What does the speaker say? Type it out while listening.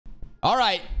All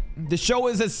right, the show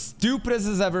is as stupid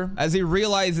as ever as he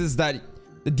realizes that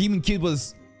the demon kid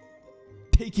was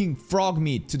taking frog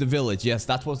meat to the village. Yes,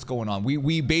 that's what's going on.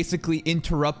 We basically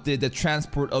interrupted the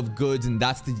transport of goods, and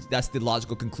that's the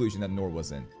logical conclusion that Nor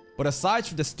was in. But aside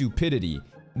from the stupidity,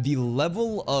 the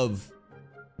level of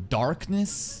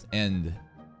darkness and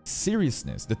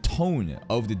seriousness, the tone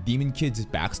of the demon kid's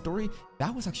backstory,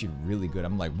 that was actually really good.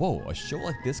 I'm like, whoa, a show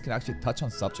like this can actually touch on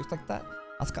subjects like that?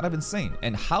 That's kind of insane.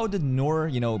 And how did Nor,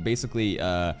 you know, basically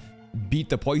beat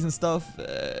the poison stuff?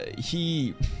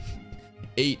 He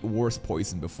ate worse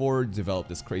poison before, developed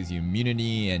this crazy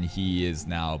immunity, and he is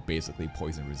now basically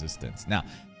poison resistant. Now,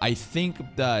 I think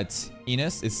that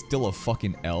Ines is still a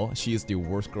fucking L. She is the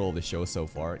worst girl of the show so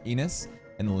far. Ines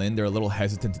and Lynn, they're a little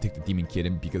hesitant to take the demon kid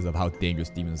in because of how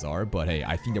dangerous demons are. But hey,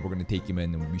 I think that we're going to take him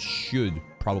in, and we should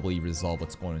probably resolve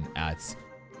what's going on at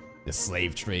the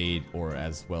slave trade, or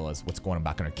as well as what's going on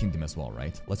back in our kingdom as well,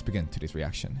 right? Let's begin today's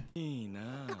reaction.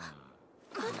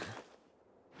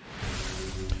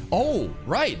 Oh,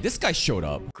 right, this guy showed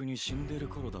up.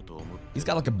 He's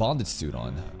got like a bondage suit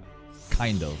on.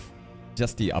 Kind of.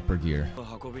 Just the upper gear.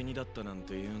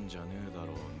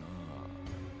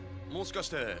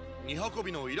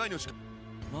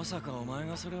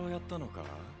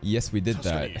 Yes, we did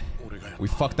that. We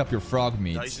fucked up your frog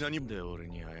meat.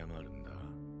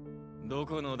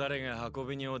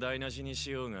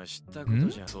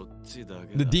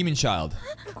 The demon child.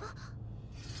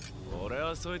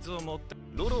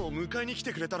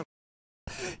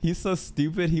 He's so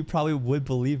stupid, he probably would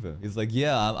believe him. He's like,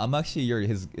 yeah, I'm actually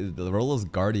Rolo's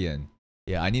guardian.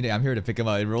 Yeah, I'm here to pick him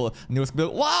up. And Rolo,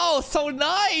 wow, so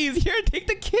nice! Here, take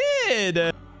the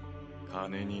kid!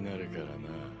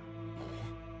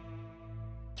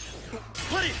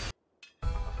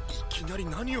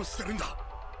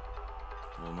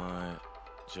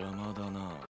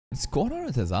 What's going on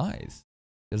with his eyes?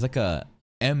 There's like a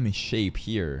M shape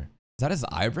here. Is that his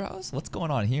eyebrows? What's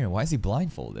going on here? Why is he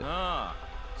blindfolded?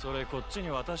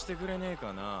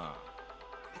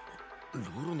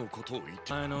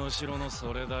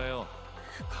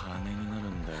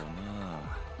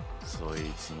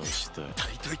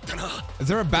 Is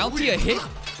there a bounty, a hit?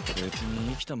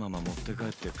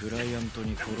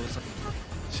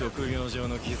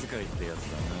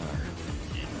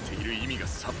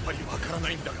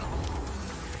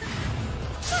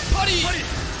 Parry!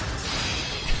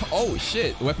 Oh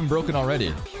shit, weapon broken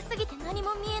already.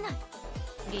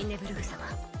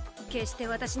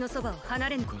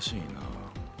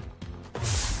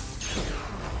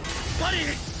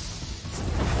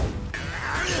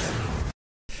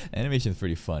 Animation is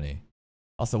pretty funny.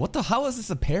 Also, how is this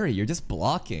a parry? You're just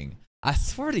blocking. I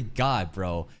swear to God,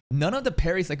 bro. None of the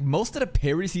parries, like most of the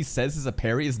parries he says is a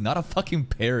parry is not a fucking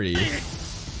parry.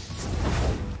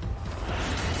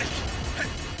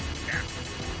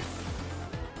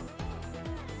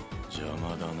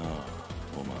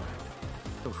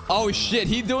 Oh shit,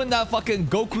 he doing that fucking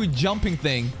Goku jumping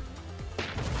thing.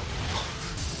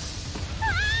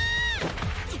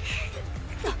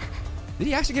 Did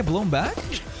he actually get blown back?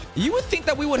 You would think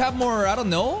that we would have more, I don't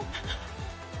know,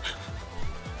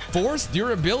 force,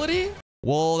 durability?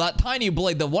 Well, that tiny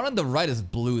blade, the one on the right is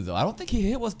blue though. I don't think he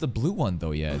hit was the blue one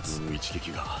though yet.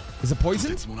 Is it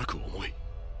poison?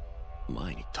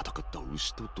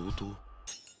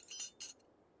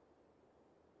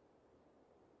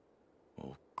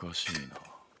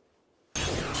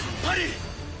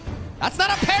 That's not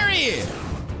a parry!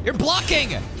 You're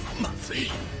blocking!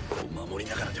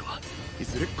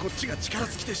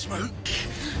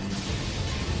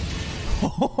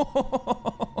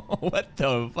 What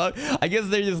the fuck? I guess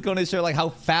they're just gonna show like how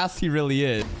fast he really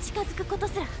is.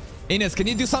 Ines, can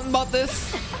you do something about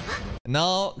this?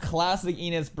 No, classic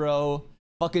Ines, bro.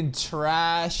 Fucking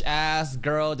trash ass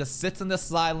girl just sits on the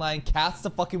sideline, casts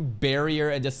the fucking barrier,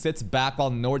 and just sits back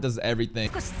while Nor does everything.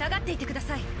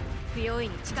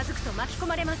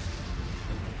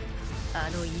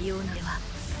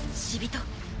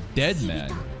 Dead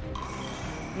man.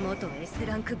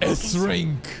 S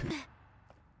rank.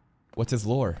 What's his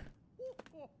lore?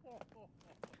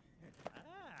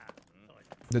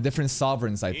 The different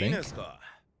sovereigns, I think.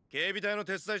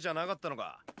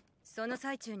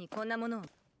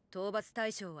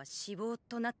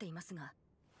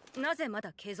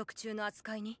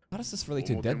 How does this relate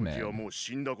to dead man?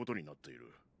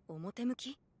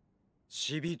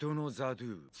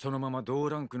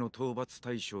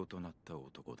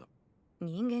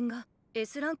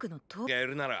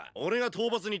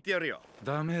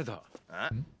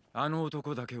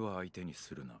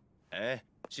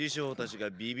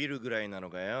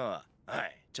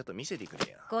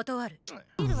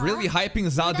 Really hyping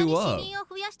Zadu up.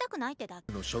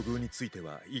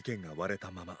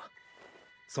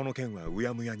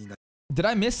 Did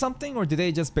I miss something, or did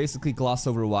they just basically gloss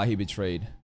over why he betrayed?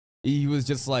 He was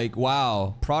just like,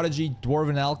 wow, Prodigy,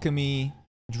 Dwarven Alchemy,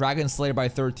 Dragon Slayer by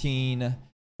 13,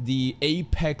 the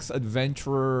Apex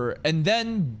Adventurer, and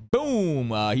then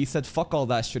boom, he said fuck all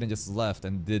that shit and just left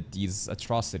and did these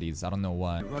atrocities. I don't know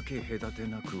why.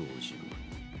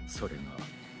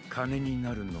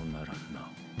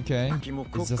 Okay,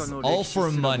 it's just all for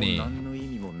money.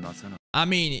 I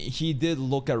mean, he did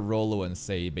look at Rolo and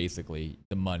say basically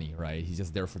the money, right? He's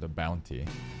just there for the bounty.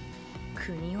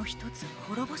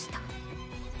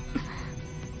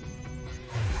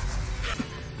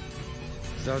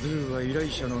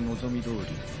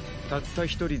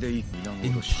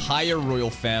 Entire royal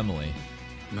family.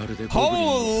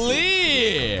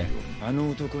 Holy!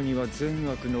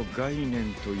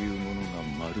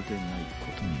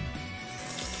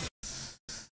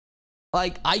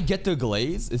 Like, I get the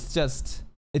glaze. It's just,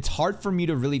 it's hard for me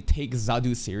to really take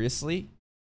Zadu seriously.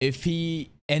 If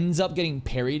he ends up getting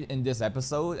parried in this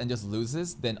episode and just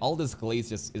loses, then all this glaze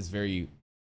just is very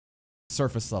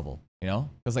surface level, you know?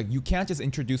 Because like, you can't just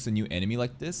introduce a new enemy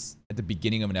like this at the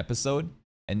beginning of an episode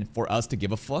and for us to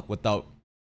give a fuck without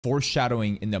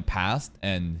foreshadowing in the past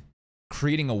and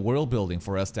creating a world building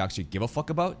for us to actually give a fuck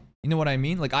about. You know what I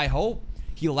mean? Like, I hope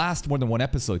he lasts more than one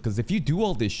episode, because if you do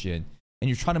all this shit and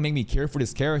you're trying to make me care for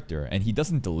this character and he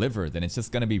doesn't deliver, then it's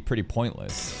just gonna be pretty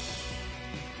pointless.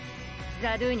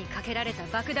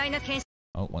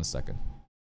 Oh, 1 second.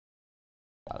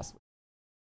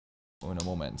 Un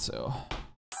momento.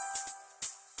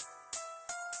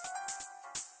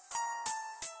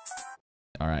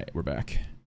 All right, we're back.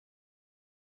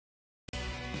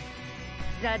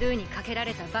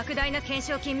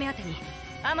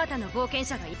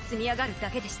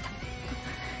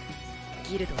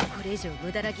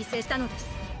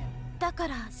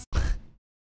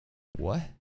 What?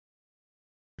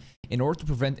 In order to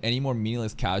prevent any more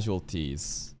meaningless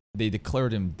casualties, they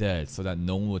declared him dead so that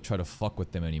no one would try to fuck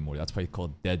with them anymore. That's why he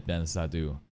called Dead Man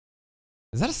Zadu.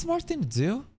 Is that a smart thing to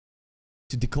do?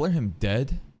 To declare him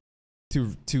dead?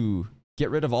 To get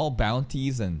rid of all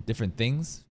bounties and different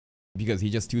things? Because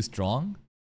he's just too strong?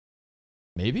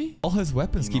 Maybe? All his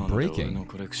weapons keep breaking.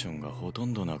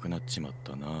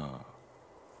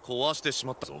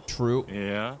 True.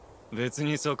 Yeah.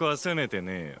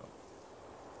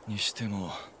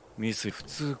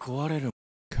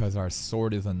 Because our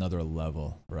sword is another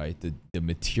level, right? The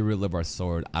material of our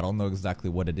sword, I don't know exactly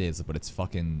what it is, but it's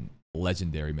fucking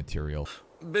legendary material.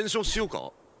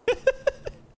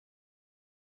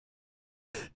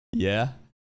 Yeah?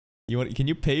 Can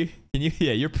you pay?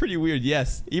 Yeah, you're pretty weird.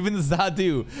 Yes. Even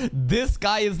Zadu. This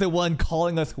guy is the one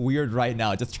calling us weird right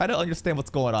now. Just try to understand what's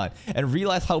going on and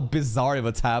realize how bizarre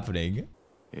what's happening.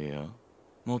 Yeah.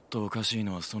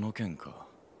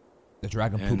 The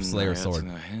Dragon Poop Slayer sword.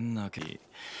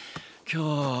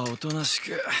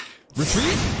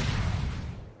 Retreat?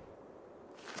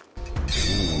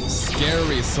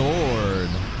 Scary sword.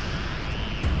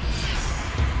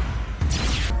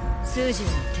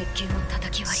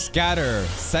 Scatter.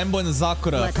 Senbon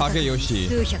Zakura Kageyoshi.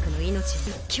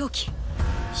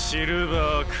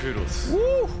 Silver Cross.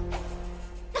 Woo!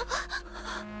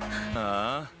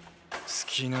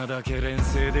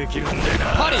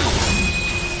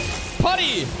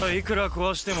 Parry! Parry!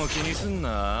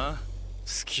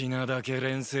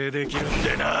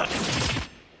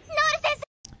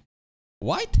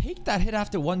 Why take that hit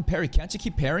after one parry? Can't you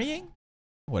keep parrying?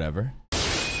 Whatever.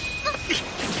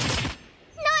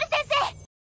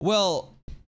 Well,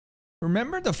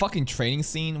 remember the fucking training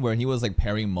scene where he was like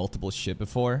parrying multiple shit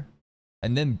before?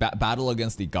 And then battle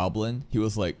against the goblin, he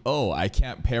was like, oh, I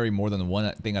can't parry more than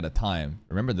one thing at a time.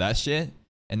 Remember that shit?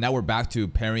 And now we're back to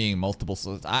parrying multiple.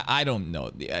 So I don't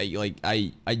know.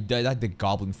 The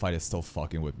goblin fight is still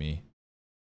fucking with me.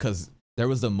 Because there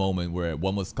was a moment where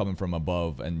one was coming from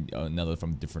above and another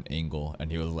from a different angle. And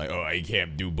he was like, oh, I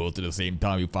can't do both at the same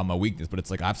time. You found my weakness. But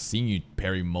it's like, I've seen you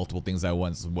parry multiple things at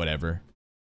once. Whatever.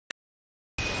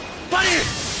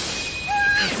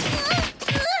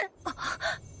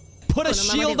 Put a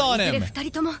shield on him!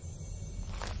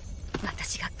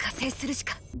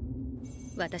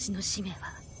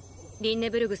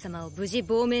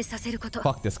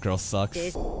 Fuck, this girl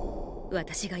sucks.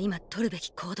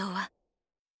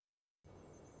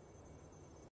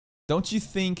 Don't you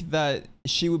think that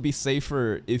she would be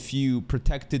safer if you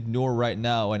protected Noor right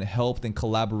now and helped and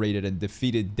collaborated and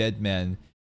defeated Deadman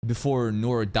before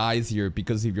Noor dies here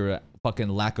because of your fucking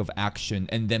lack of action,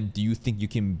 and then do you think you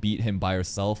can beat him by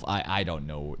yourself? I don't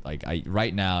know. Like,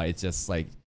 right now it's just like,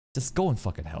 just go and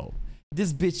fucking help.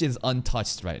 This bitch is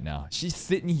untouched right now. She's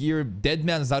sitting here, dead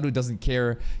man Zadu doesn't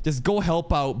care. Just go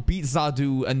help out, beat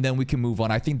Zadu, and then we can move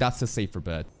on. I think that's the safer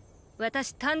bet.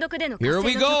 Here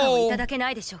we go.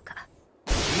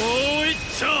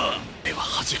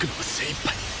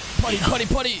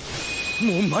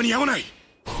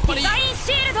 Putty.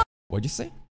 What'd you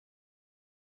say?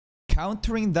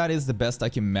 Countering that is the best I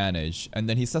can manage. And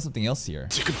then he says something else here.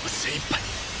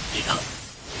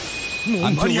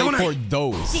 I'm too late for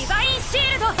those.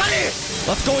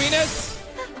 Let's go, Ines!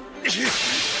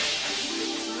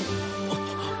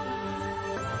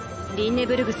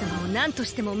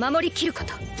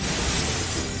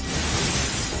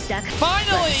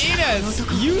 Finally, Ines!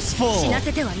 Useful!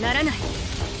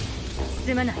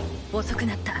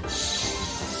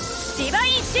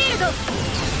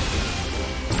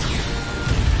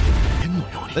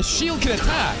 The shield can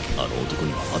attack!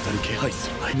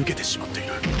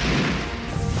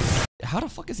 How the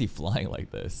fuck is he flying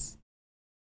like this?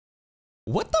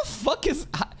 What the fuck is...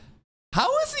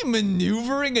 How is he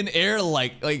maneuvering in air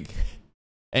like...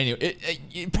 Anyway,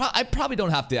 I probably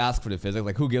don't have to ask for the physics.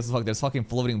 Like, who gives a fuck? There's fucking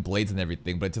floating blades and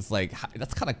everything. But it's just like...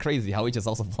 That's kind of crazy how he's just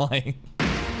also flying.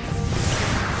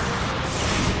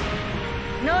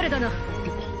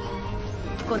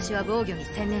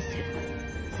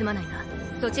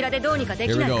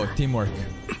 Here we go, teamwork.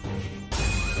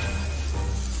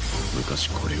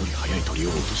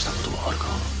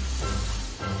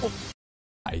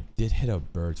 I did hit a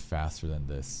bird faster than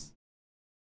this.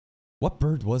 What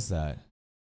bird was that?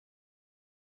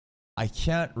 I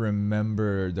can't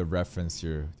remember the reference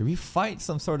here. Did we fight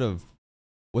some sort of...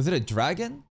 Was it a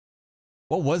dragon?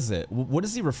 What was it? What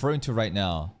is he referring to right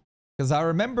now? Because I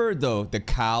remember the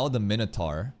cow, the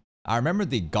minotaur. I remember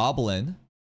the goblin.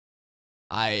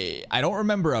 I don't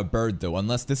remember a bird though,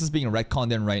 unless this is being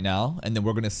retconned in right now, and then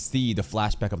we're gonna see the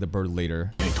flashback of the bird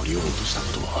later. You're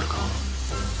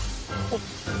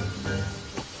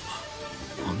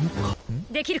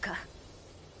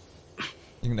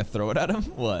gonna throw it at him?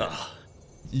 What?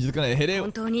 You just gonna hit it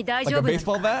like a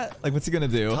baseball bat? Like, what's he gonna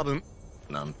do?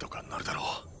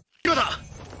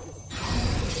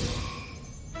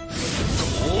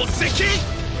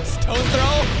 Stone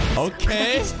throw?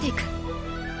 Okay.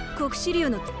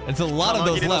 It's a lot of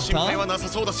those left, huh?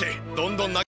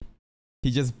 He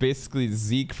just basically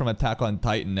Zeke from Attack on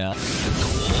Titan now.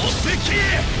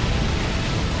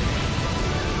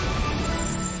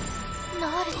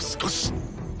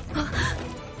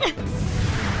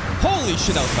 Holy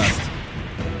shit, that was fast.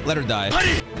 Let her die.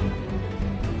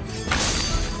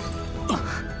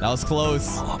 That was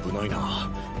close.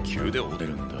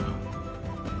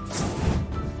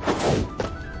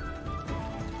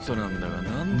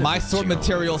 My sword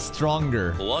material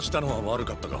stronger. I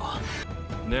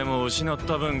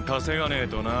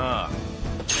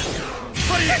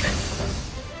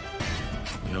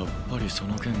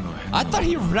thought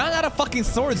he ran out of fucking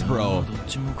swords, bro.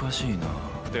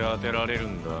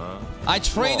 I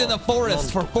trained in the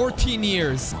forest for 14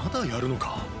 years.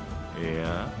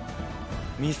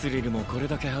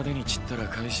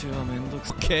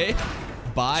 Okay,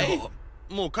 bye.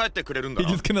 He's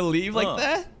just gonna leave like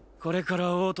that?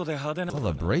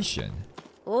 Celebration?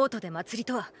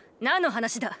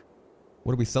 What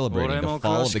are we celebrating? The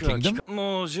fall of the kingdom?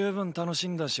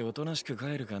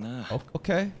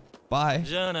 Okay, bye.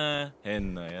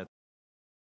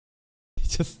 He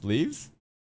just leaves?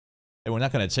 And we're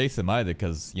not gonna chase him either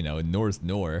because, you know, Nor's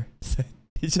Nor.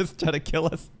 He's just trying to kill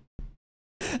us.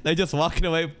 They're just walking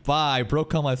away. Bye, I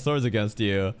broke all my swords against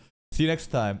you. See you next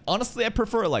time. Honestly, I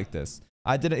prefer it like this.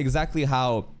 I did it exactly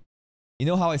how... You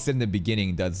know how I said in the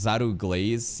beginning that Zaru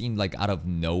Glaze seemed like out of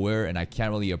nowhere, and I can't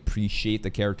really appreciate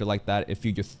the character like that if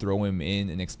you just throw him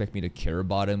in and expect me to care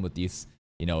about him with these,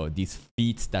 you know, these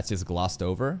feats that's just glossed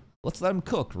over? Let's let him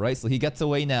cook, right? So he gets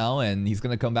away now and he's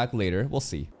gonna come back later. We'll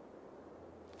see.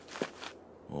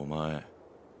 It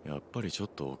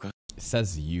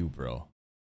says you, bro.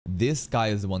 This guy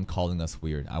is the one calling us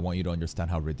weird. I want you to understand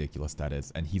how ridiculous that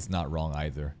is, and he's not wrong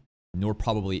either. Nor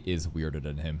probably is weirder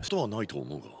than him.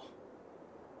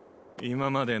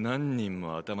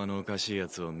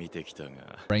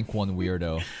 Rank 1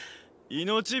 weirdo.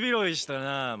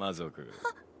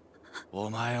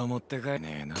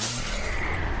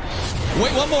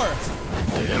 Wait, one more!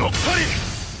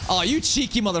 Oh, you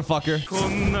cheeky motherfucker.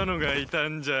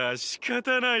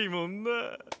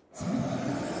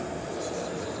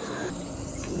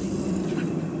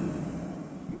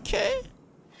 Okay.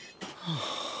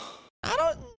 I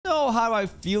don't know how I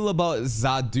feel about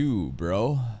Zadu,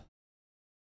 bro.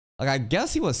 Like, I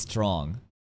guess he was strong.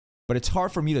 But it's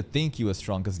hard for me to think he was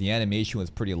strong because the animation was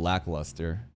pretty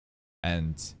lackluster.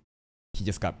 And he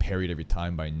just got parried every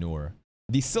time by Noor.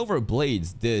 The silver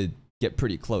blades did get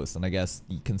pretty close. And I guess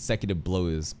the consecutive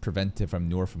blows prevented from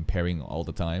Noor from parrying all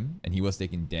the time. And he was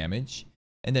taking damage.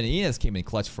 And then Ines came in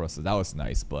clutch for us, so that was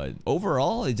nice. But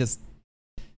overall, it's just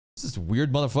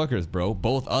weird motherfuckers, bro.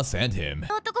 Both us and him.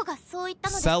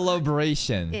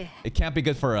 Celebration. It can't be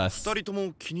good for us.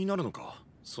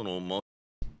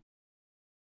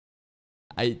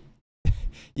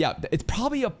 Yeah, it's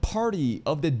probably a party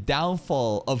of the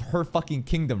downfall of her fucking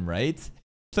kingdom, right?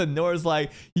 So Nora's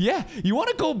like, yeah, you want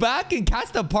to go back and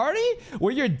catch the party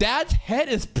where your dad's head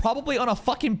is probably on a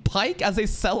fucking pike as they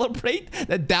celebrate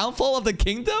the downfall of the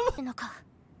kingdom?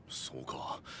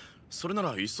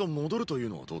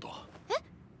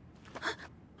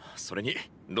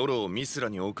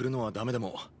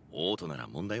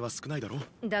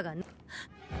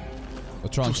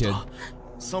 What's wrong, kid?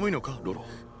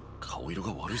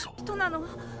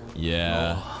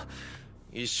 Yeah.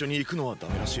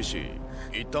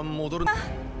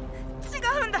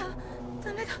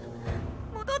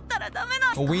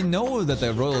 Well, we know that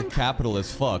the royal capital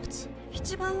is fucked.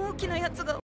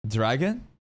 Dragon?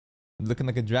 Looking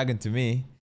like a dragon to me.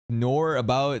 Nor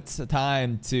about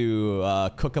time to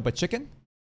cook up a chicken?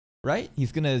 Right?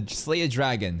 He's gonna slay a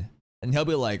dragon. And he'll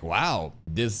be like, wow,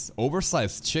 this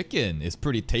oversized chicken is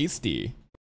pretty tasty.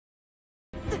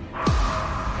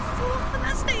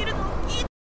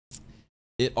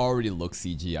 It already looks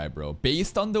CGI, bro.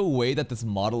 Based on the way that this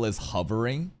model is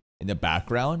hovering in the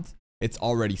background, it's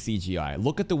already CGI.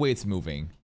 Look at the way it's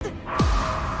moving.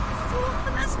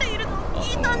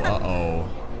 Uh-oh.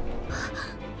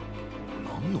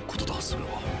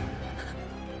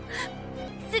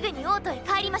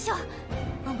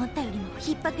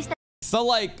 So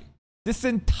like, this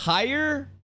entire...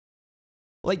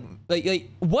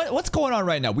 What's going on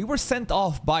right now? We were sent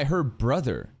off by her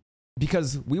brother.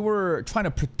 Because we were trying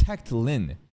to protect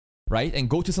Lin, right? And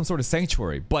go to some sort of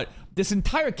sanctuary. But this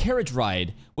entire carriage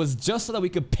ride was just so that we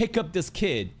could pick up this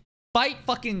kid, fight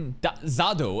fucking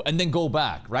Zado, and then go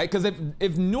back, right? Because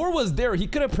if Noor was there, he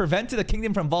could have prevented the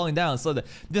kingdom from falling down. So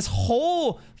this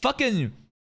whole fucking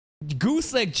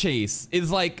goose egg chase is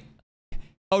like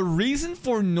a reason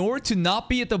for Noor to not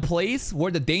be at the place where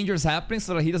the danger is happening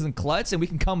so that he doesn't clutch and we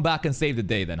can come back and save the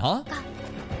day then, huh?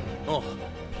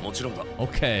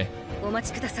 Okay.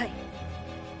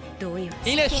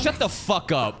 Ines, shut the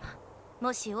fuck up.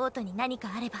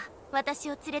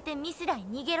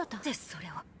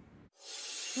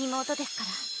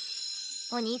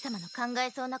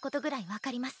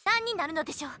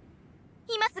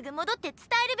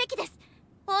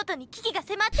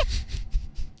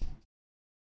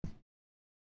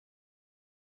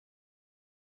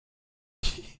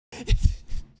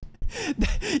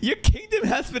 Your kingdom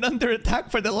has been under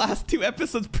attack for the last 2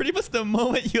 episodes, pretty much the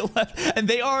moment you left, and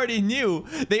they already knew.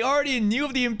 They already knew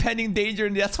of the impending danger,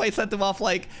 and that's why I sent them off.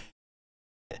 Like,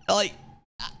 I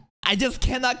just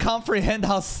cannot comprehend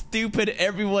how stupid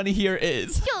everyone here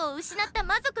is.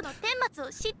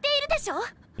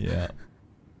 Yeah.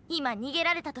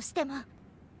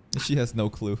 She has no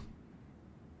clue.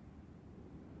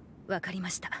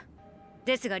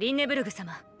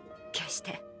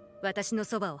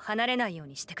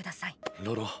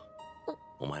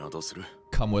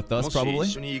 Come with us, probably. A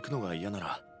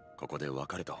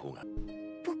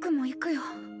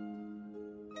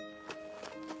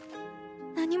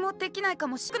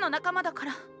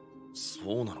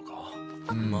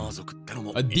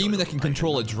demon that can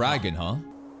control a dragon, huh?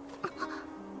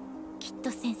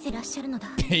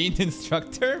 Pain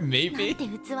instructor? Maybe?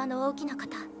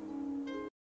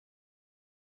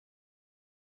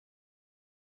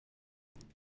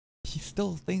 He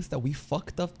still thinks that we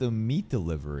fucked up the meat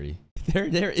delivery.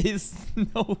 There is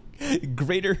no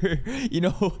greater, you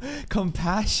know,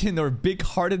 compassion or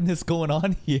big-heartedness going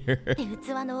on here.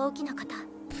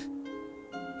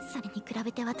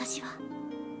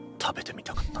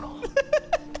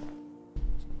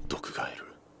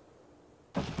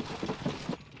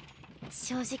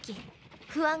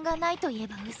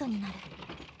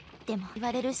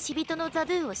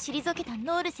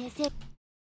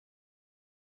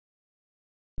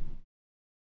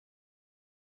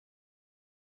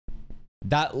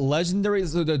 That legendary,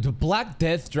 the Black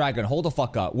Death Dragon. Hold the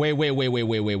fuck up. Wait.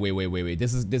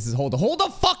 This is hold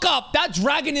the fuck up. That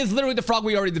dragon is literally the frog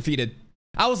we already defeated.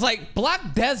 I was like,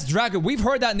 Black Death Dragon. We've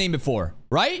heard that name before,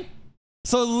 right?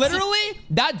 So literally,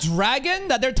 that dragon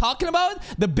that they're talking about,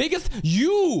 the biggest,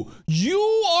 you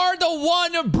are the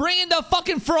one bringing the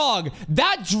fucking frog.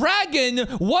 That dragon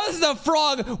was the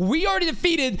frog we already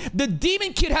defeated. The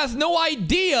demon kid has no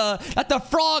idea that the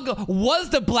frog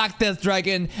was the Black Death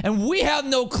Dragon, and we have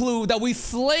no clue that we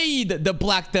slayed the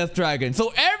Black Death Dragon.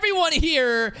 So everyone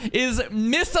here is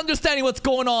misunderstanding what's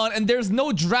going on, and there's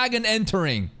no dragon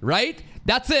entering, right?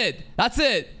 That's it. That's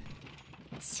it.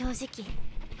 正直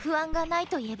不安がない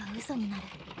と言えば嘘になる。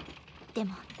で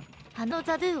もあの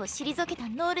ザドゥを退けた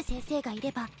ノール先生がい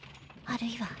れば、ある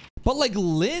いは But like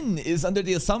Lin is under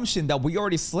the assumption that we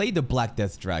already slayed the Black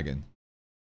Death Dragon.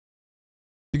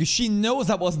 Because she knows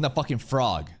that wasn't a fucking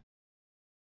frog.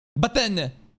 But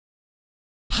then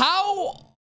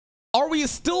how are we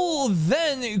still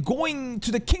then going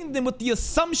to the kingdom with the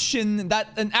assumption that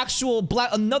an actual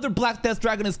another Black Death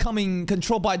Dragon is coming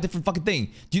controlled by a different fucking thing?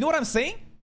 Do you know what I'm saying?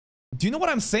 Do you know what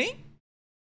I'm saying?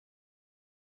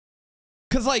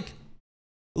 Because like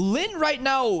Lin right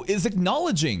now is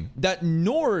acknowledging that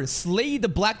Nor slayed the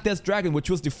Black Death Dragon, which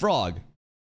was the frog.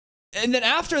 And then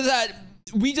after that,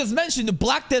 we just mentioned the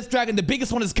Black Death Dragon, the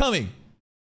biggest one, is coming.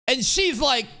 And she's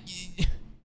like...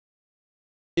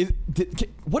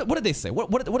 what did they say?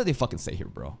 What did they fucking say here,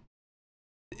 bro?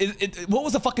 What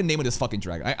was the fucking name of this fucking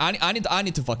dragon? I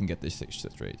need to fucking get this shit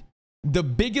straight. The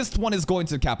biggest one is going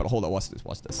to the capital. Hold on, watch this.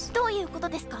 Watch this. The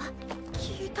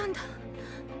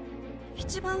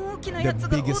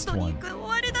biggest one.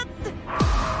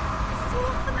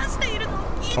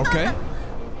 Okay.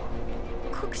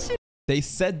 They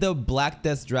said the Black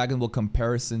Death Dragon will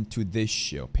comparison to this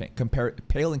show.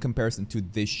 Pale in comparison to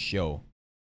this show.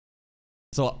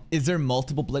 So, is there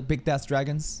multiple big Death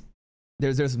Dragons?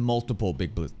 There's multiple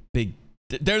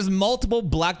there's multiple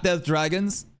Black Death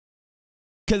Dragons.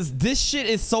 Cause this shit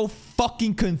is so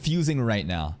fucking confusing right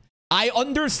now. I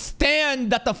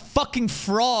understand that the fucking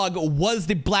frog was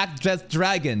the Black Death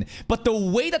Dragon, but the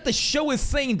way that the show is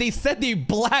saying, they said the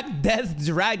Black Death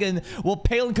Dragon will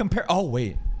pale in compare. Oh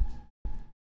wait,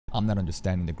 I'm not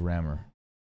understanding the grammar.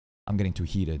 I'm getting too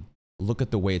heated. Look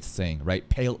at the way it's saying, right?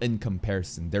 Pale in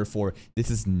comparison. Therefore, this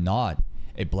is not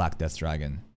a Black Death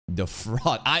Dragon. The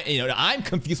frog. I'm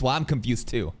confused. Well, I'm confused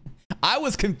too. I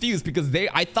was confused because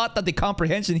I thought that the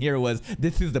comprehension here was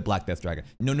this is the Black Death Dragon.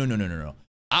 No.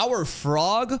 Our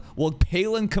frog will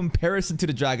pale in comparison to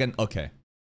the dragon. Okay.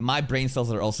 My brain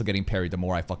cells are also getting parried the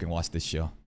more I fucking watch this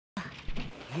show.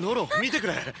 Noro, 見てく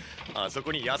れ。あそ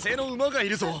こに野生の馬がい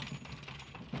るぞ。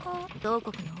同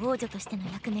国の王女としての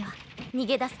役目は逃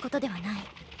げ出すことではない。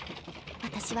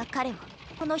私は彼を、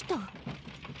この人を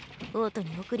王都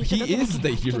に送り届けなければ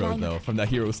いけないのだ。He is the hero though, from the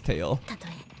hero's tale. たと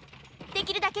え、で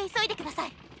きるだけ急いでくださ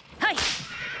い。はい。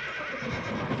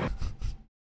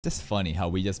Just funny how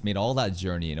we just made all that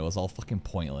journey and it was all fucking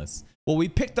pointless. Well, we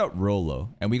picked up Rolo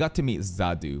and we got to meet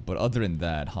Zadu, but other than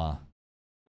that, huh?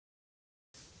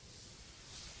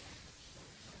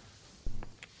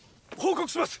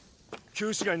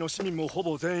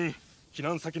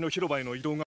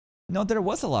 No, there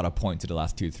was a lot of point to the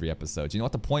last 2-3 episodes. You know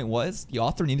what the point was? The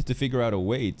author needed to figure out a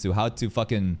way to how to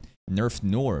fucking nerf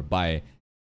Nor by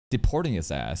deporting his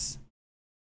ass.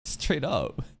 Straight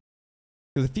up.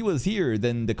 Because if he was here,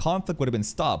 then the conflict would have been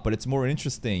stopped. But it's more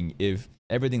interesting if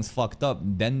everything's fucked up,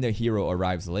 then the hero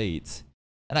arrives late.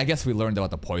 And I guess we learned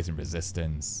about the poison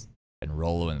resistance and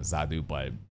Rolo and Zadu,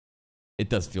 but it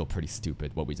does feel pretty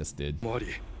stupid what we just did.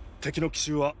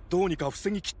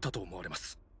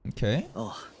 Okay.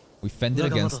 We fended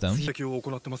against them.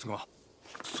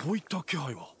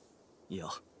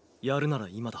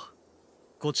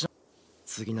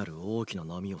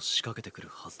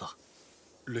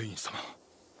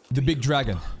 The big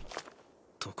dragon.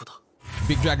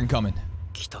 Big dragon coming.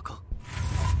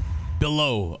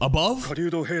 Below. Above?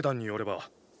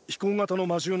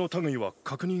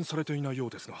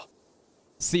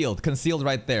 Sealed. Concealed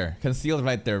right there. Concealed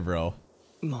right there, bro.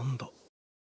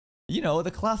 You know,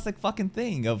 the classic fucking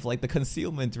thing of like the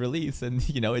concealment release and,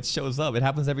 you know, it shows up. It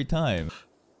happens every time.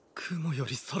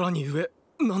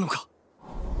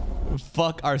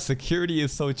 Fuck, our security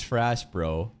is so trash,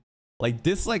 bro. Like,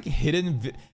 this, like,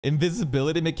 hidden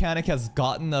invisibility mechanic has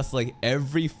gotten us, like,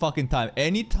 every fucking time.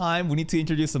 Anytime we need to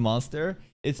introduce a monster,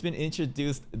 it's been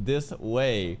introduced this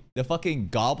way. The fucking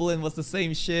goblin was the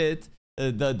same shit.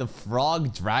 The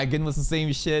frog dragon was the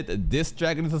same shit. This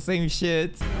dragon is the same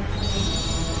shit.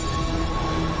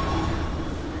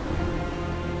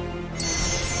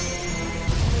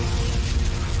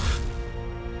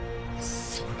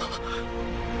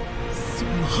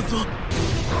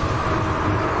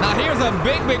 Now here's a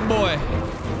big boy.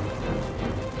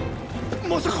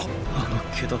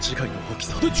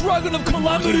 The Dragon of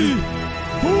Calamity!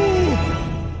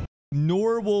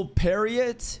 Nor will parry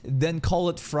it, then call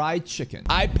it fried chicken.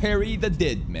 I parry the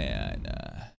dead man.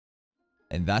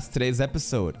 And that's today's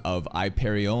episode of I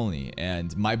Parry Only.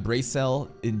 And my brain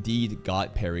cell indeed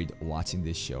got parried watching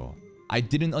this show. I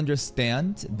didn't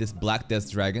understand this Black Death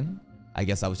Dragon. I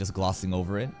guess I was just glossing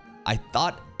over it. I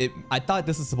thought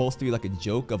this is supposed to be like a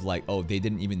joke of like, oh, they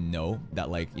didn't even know that,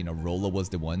 like, you know, Rolo was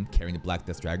the one carrying the Black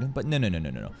Death Dragon. But no.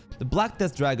 The Black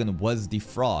Death Dragon was the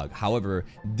frog. However,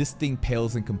 this thing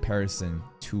pales in comparison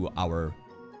to our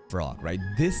frog, right?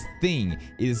 This thing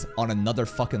is on another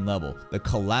fucking level, the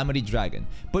Calamity Dragon.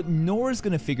 But Nora's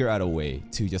gonna figure out a way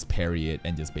to just parry it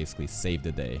and just basically save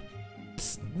the day.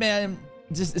 Man,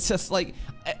 it's just like,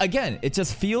 again, it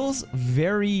just feels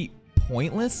very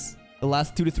pointless the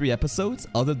last 2 to 3 episodes,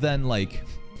 other than like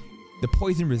the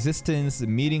poison resistance,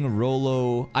 meeting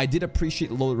Rolo. I did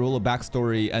appreciate Rolo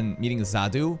backstory and meeting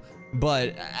Zadu,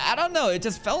 but I don't know, it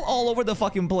just felt all over the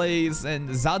fucking place. And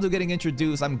Zadu getting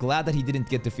introduced, I'm glad that he didn't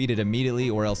get defeated immediately,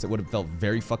 or else it would have felt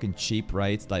very fucking cheap,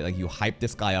 right? Like you hype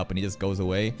this guy up and he just goes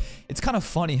away. It's kind of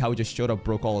funny how he just showed up,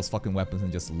 broke all his fucking weapons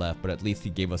and just left, but at least he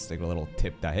gave us like a little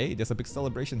tip that, hey, there's a big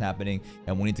celebration happening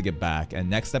and we need to get back. And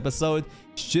next episode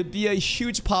should be a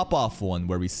huge pop-off one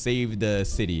where we save the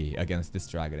city against this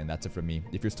dragon. And that's it from me.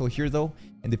 If you're still here though,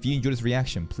 and if you enjoyed this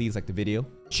reaction, please like the video,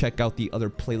 check out the other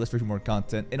playlist for more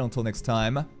content, and until next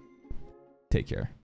time, take care.